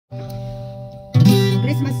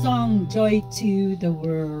Christmas song, Joy to the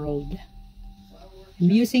World. I'm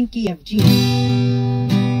using key of G. Joy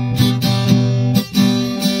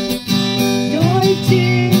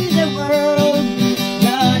to the world,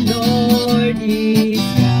 the Lord is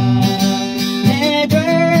come. Let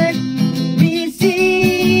earth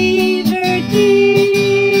receive her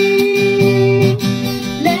King.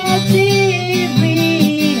 Let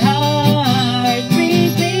every heart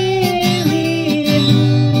prepare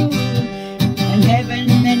Him. And heaven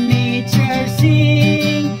and nature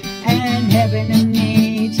sing, and heaven and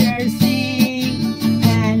nature sing,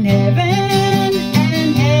 and heaven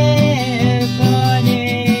and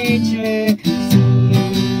nature sing.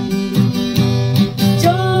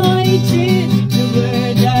 Joy to the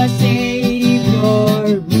world, the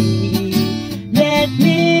Savior reign. Let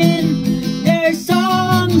men their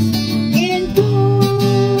songs improve,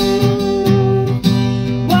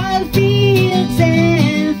 while fields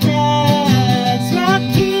and floods, rock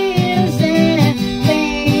hills and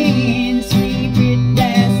plains, repeat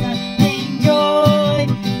the sounding joy,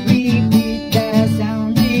 repeat the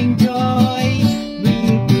sounding joy,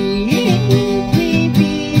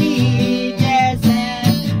 repeat the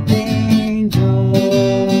sounding joy.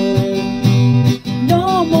 No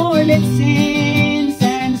more let sins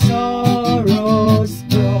and sorrows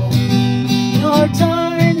grow, nor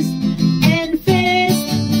thorns and feast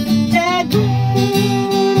the ground.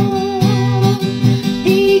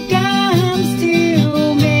 He comes to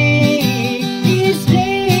make His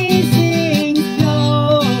blessings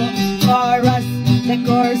flow. For us the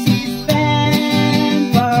course is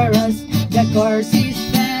spanned, for us the course is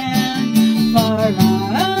spanned, for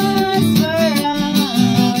us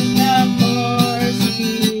the course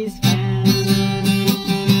is spanned.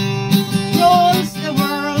 Rolls the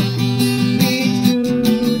world with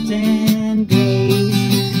truth and grace,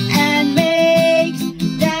 and makes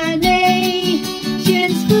the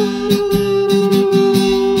nations prove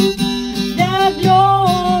the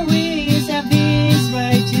glories of His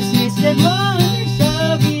righteousness, the wonders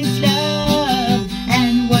of His love,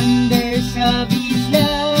 and wonders of His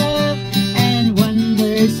love, and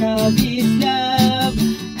wonders of His